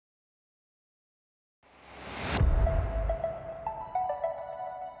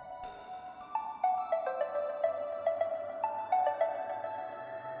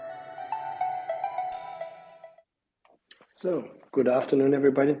So, good afternoon,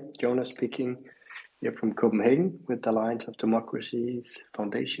 everybody. Jonas speaking here from Copenhagen with the Alliance of Democracies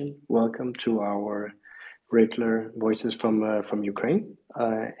Foundation. Welcome to our regular Voices from Ukraine.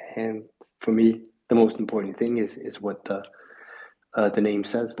 And for me, the most important thing is what the name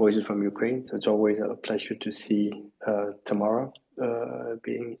says, Voices from Ukraine. So it's always a pleasure to see Tamara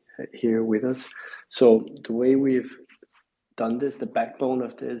being here with us. So the way we've done this, the backbone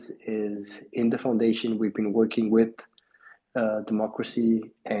of this is in the foundation. We've been working with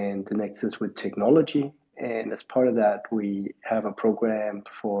democracy and the nexus with technology. And as part of that, we have a program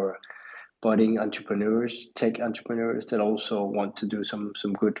for budding entrepreneurs, tech entrepreneurs that also want to do some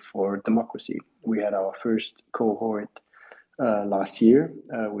good for democracy. We had our first cohort last year,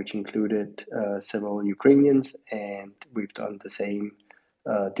 which included several Ukrainians, and we've done the same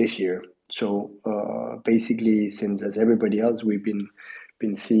this year. So basically, since as everybody else, we've been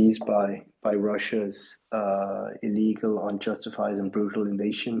seized by Russia's illegal, unjustified, and brutal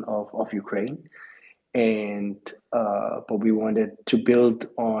invasion of Ukraine. And but we wanted to build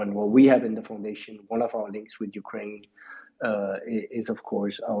on what we have in the foundation. One of our links with Ukraine is, of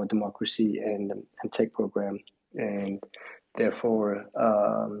course, our democracy and tech program, and therefore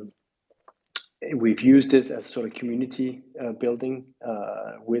we've used this as sort of community building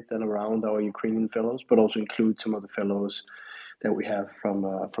with and around our Ukrainian fellows, but also include some of the fellows that we have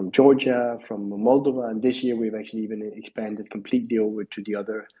from Georgia, from Moldova, and this year we've actually even expanded completely over to the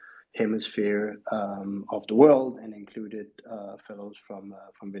other hemisphere of the world and included fellows from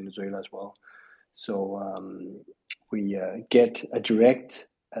Venezuela as well. So we get a direct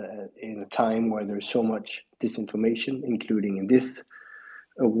in a time where there's so much disinformation, including in this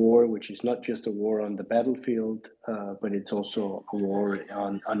a war, which is not just a war on the battlefield, but it's also a war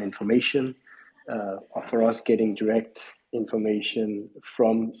on information. For us, getting direct information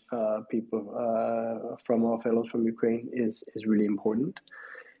from people, from our fellows from Ukraine is really important.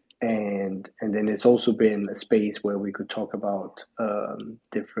 And then it's also been a space where we could talk about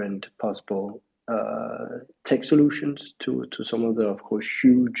different possible tech solutions to some of the, of course,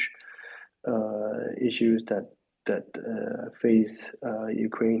 huge issues that face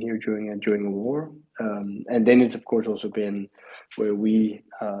Ukraine here during a war. And then it's of course also been where we,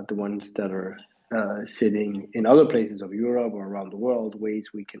 the ones that are sitting in other places of Europe or around the world,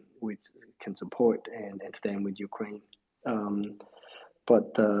 ways we can support and stand with Ukraine.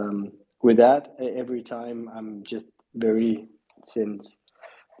 But with that, every time I'm just very, since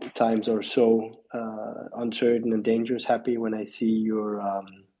times are so uncertain and dangerous, happy when I see your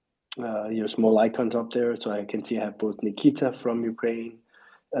small icons up there. So I can see I have both Nikita from Ukraine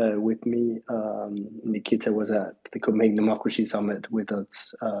with me. Nikita was at the Copenhagen Democracy Summit with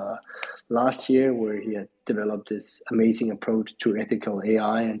us last year, where he had developed this amazing approach to ethical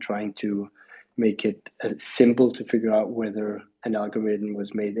AI and trying to make it simple to figure out whether an algorithm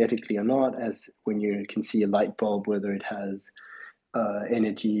was made ethically or not, as when you can see a light bulb, whether it has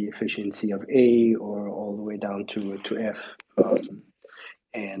energy efficiency of A or all the way down to F.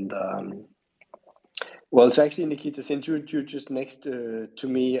 Well, so actually, Nikita, since you're just next to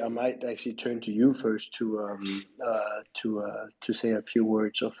me, I might actually turn to you first to say a few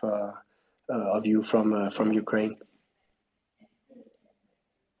words of you from Ukraine.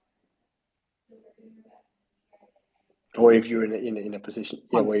 Or if you're in a position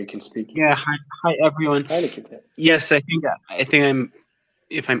where you can speak. Yeah, hi everyone. Hi, Nikita. Yes, I think I'm,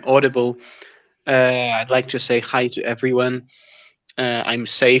 if I'm audible, I'd like to say hi to everyone. I'm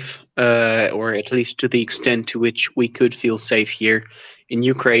safe, or at least to the extent to which we could feel safe here in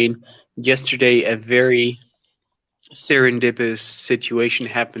Ukraine. Yesterday, a very serendipitous situation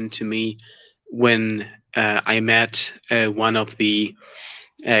happened to me when I met one of the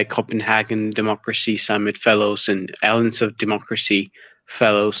Copenhagen Democracy Summit fellows and Alliance of Democracy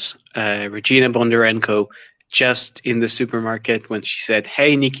fellows, Regina Bondarenko, just in the supermarket when she said,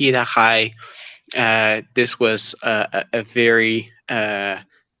 "Hey, Nikita, hi." This was a very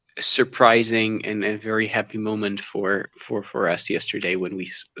surprising and a very happy moment for us yesterday when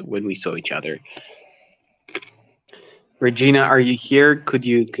we saw each other. Regina, are you here? Could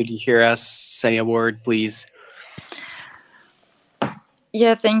you hear us? Say a word, please.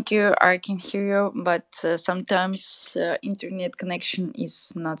 Yeah, thank you. I can hear you, but sometimes internet connection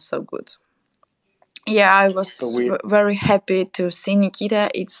is not so good. Yeah, I was very happy to see Nikita.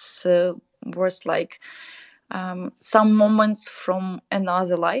 It's was like some moments from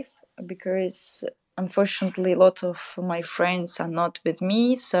another life, because unfortunately a lot of my friends are not with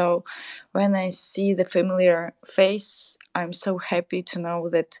me. So when I see the familiar face, I'm so happy to know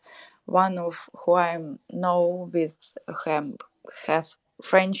that one of who I know with have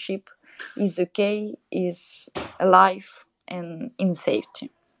friendship is okay, is alive, and in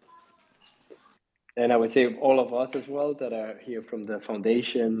safety. And I would say all of us as well that are here from the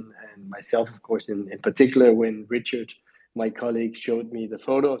foundation, and myself, of course, in particular, when Richard, my colleague, showed me the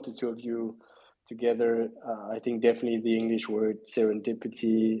photo of the two of you together, I think definitely the English word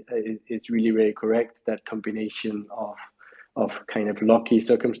serendipity is really very correct. That combination of kind of lucky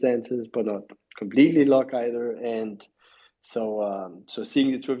circumstances, but not completely luck either. And so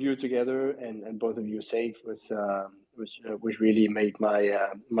seeing the two of you together and both of you safe was really made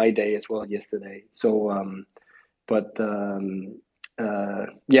my day as well yesterday.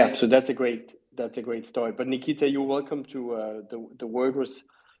 Yeah, so that's a great start. But Nikita, you're welcome to the word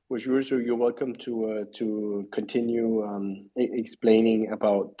was yours, so you're welcome to continue explaining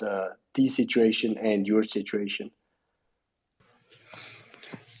about the situation and your situation.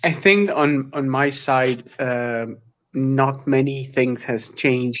 I think on my side, not many things has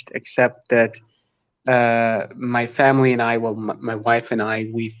changed except that my family and I, well, my wife and I,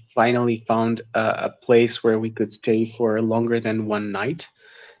 we finally found a place where we could stay for longer than one night,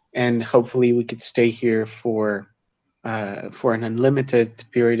 and hopefully we could stay here for an unlimited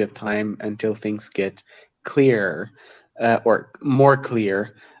period of time until things get clearer or more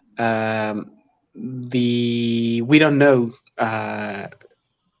clear. We don't know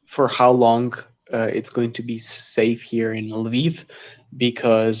for how long it's going to be safe here in Lviv,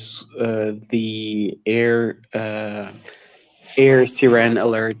 because the air siren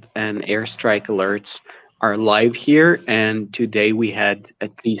alert and airstrike alerts are live here, and today we had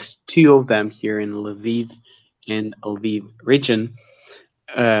at least 2 of them here in Lviv and Lviv region.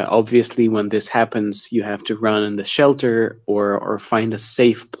 Obviously, when this happens, you have to run in the shelter or find a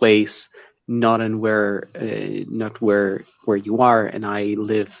safe place, not where you are. And I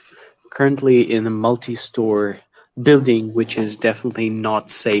live currently in a multi-store building, which is definitely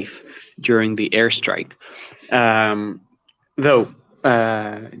not safe during the airstrike. Though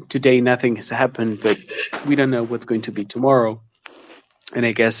today nothing has happened, but we don't know what's going to be tomorrow. And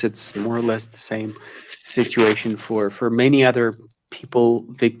I guess it's more or less the same situation for many other people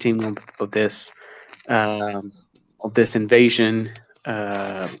victim of this invasion,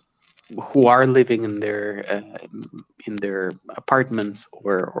 who are living in their apartments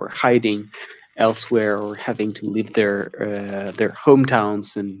or hiding elsewhere, or having to leave their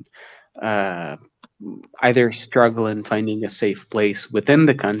hometowns and either struggle in finding a safe place within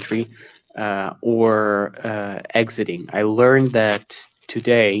the country or exiting. I learned that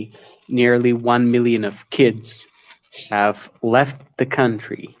today nearly 1 million of kids have left the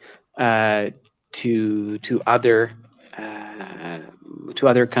country to other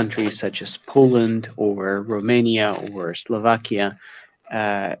countries such as Poland or Romania or Slovakia.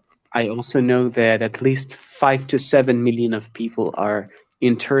 I also know that at least 5 to 7 million of people are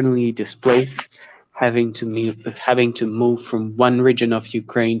internally displaced, having to move from one region of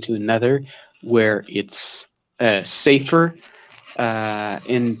Ukraine to another where it's safer.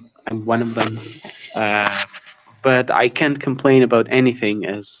 And I'm one of them. But I can't complain about anything,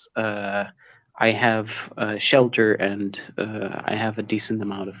 as I have shelter and I have a decent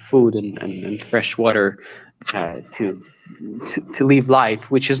amount of food and fresh water to live life,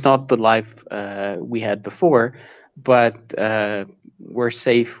 which is not the life we had before, but we're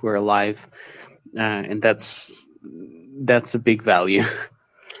safe, we're alive, and that's a big value.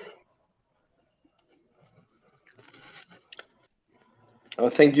 Oh,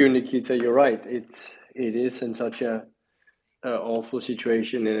 thank you, Nikita. You're right. It is in such a awful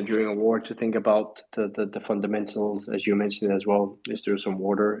situation during a war to think about the fundamentals, as you mentioned as well. Is there some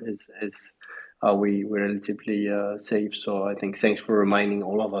water? Are we relatively safe? So I think thanks for reminding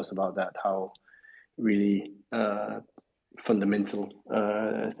all of us about that. How really fundamental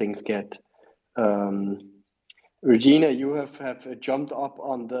things get. Regina, you have jumped up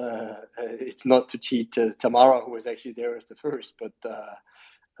on the. It's not to cheat Tamara, who was actually there as the first, but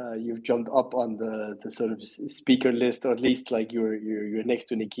you've jumped up on the sort of speaker list, or at least like you're next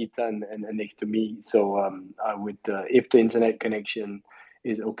to Nikita and next to me. So I would, if the internet connection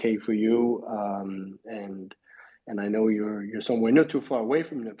is okay for you, and I know you're somewhere not too far away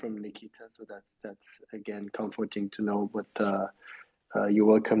from Nikita, so that's again comforting to know. But you're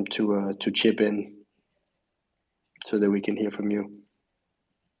welcome to chip in so that we can hear from you.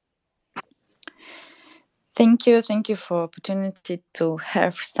 Thank you for opportunity to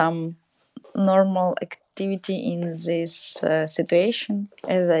have some normal activity in this situation.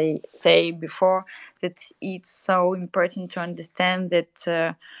 As I say before, that it's so important to understand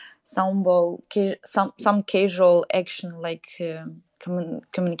that some casual action like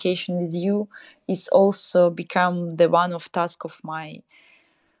communication with you is also become the one of task of my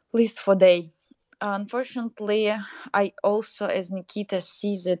list for day. Unfortunately, I also, as Nikita,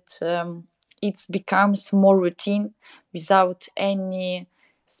 see that it becomes more routine without any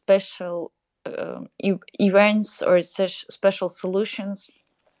special events or special solutions.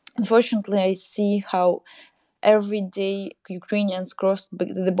 Unfortunately, I see how every day Ukrainians cross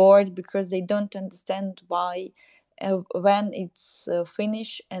the board because they don't understand why, when it's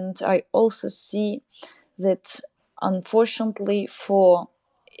finished. And I also see that, unfortunately, for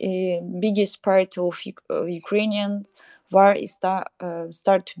biggest part of Ukrainian, war is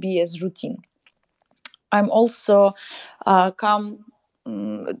start to be as routine. I'm also come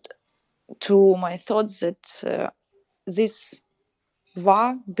to my thoughts that this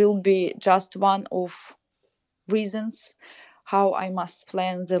war will be just one of reasons how I must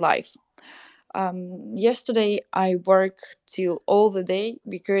plan the life. Yesterday I worked till all the day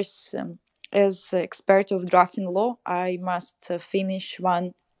because as expert of drafting law, I must finish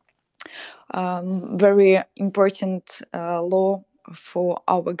one very important law for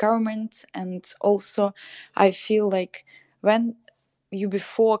our government. And also I feel like when you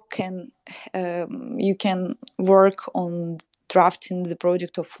before can you can work on drafting the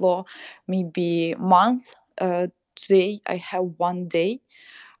project of law maybe month, today I have 1 day,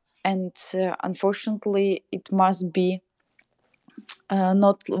 and unfortunately it must be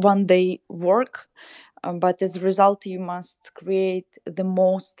not 1 day work, but as a result you must create the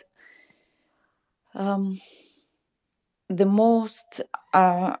most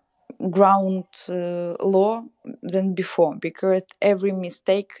ground law than before, because every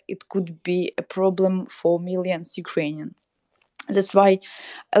mistake it could be a problem for millions Ukrainian. That's why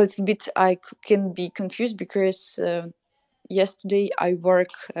a little bit I can be confused, because yesterday I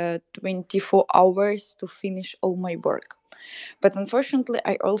work 24 hours to finish all my work. But unfortunately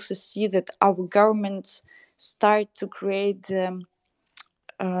I also see that our governments start to create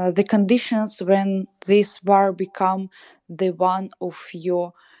the conditions when this war become the one of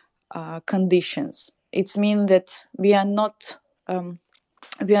your conditions. It means that we are not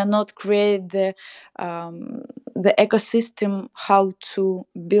create the ecosystem how to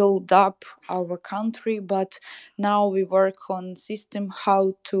build up our country, but now we work on system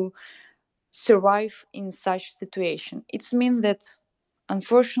how to survive in such situation. It means that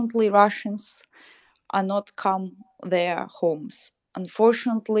unfortunately Russians are not come their homes.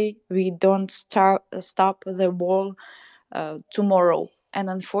 Unfortunately, we don't stop the war tomorrow, and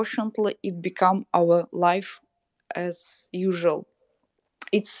unfortunately, it become our life as usual.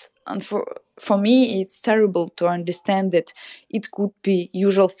 It's for me, it's terrible to understand that it could be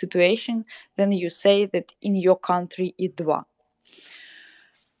usual situation. Then you say that in your country it's war.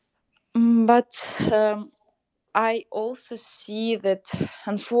 But I also see that,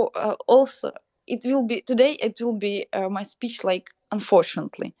 and for also it will be today. It will be my speech. Like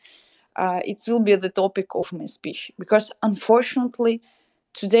unfortunately, it will be the topic of my speech, because unfortunately,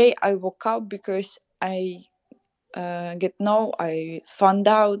 today I woke up because I I found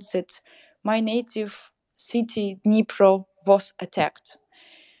out that my native city Dnipro was attacked.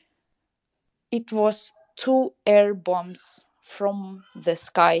 It was 2 air bombs from the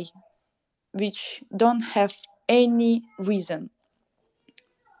sky, which don't have any reason.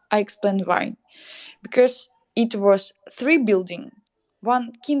 I explain why. Because it was 3 buildings,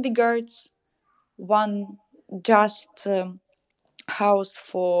 1 kindergarten, 1 just house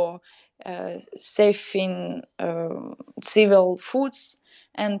for saving civil foods,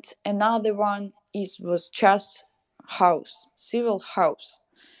 and another one was just house, civil house.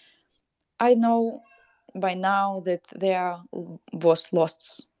 I know by now that there was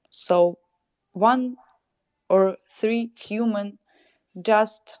lost. So 1 or 3 human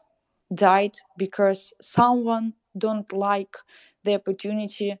just died because someone don't like the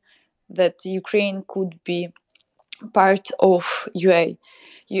opportunity that Ukraine could be part of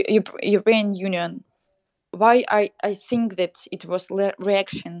European Union. Why I think that it was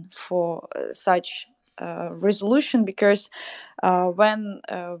reaction for such resolution, because when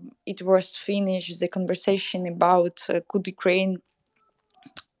it was finished the conversation about could Ukraine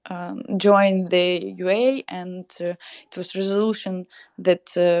join the UA, and it was resolution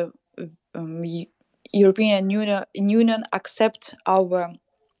that European Union accept our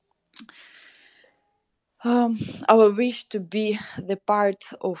wish to be the part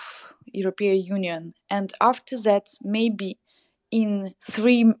of European Union. And after that, maybe in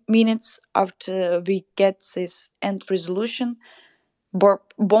 3 minutes after we get this end resolution,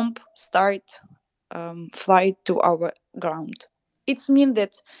 bomb start fly to our ground. It means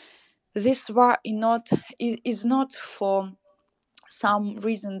that this war is not for some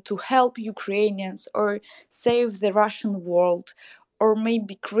reason to help Ukrainians or save the Russian world or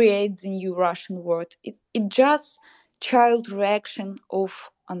maybe create the new Russian word. It just child reaction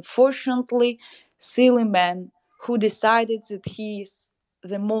of unfortunately silly man who decided that he is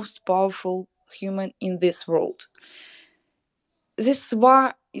the most powerful human in this world. This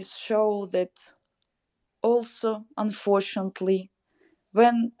war is show that also unfortunately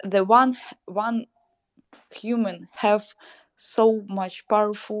when the one human have so much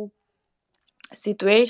powerful situation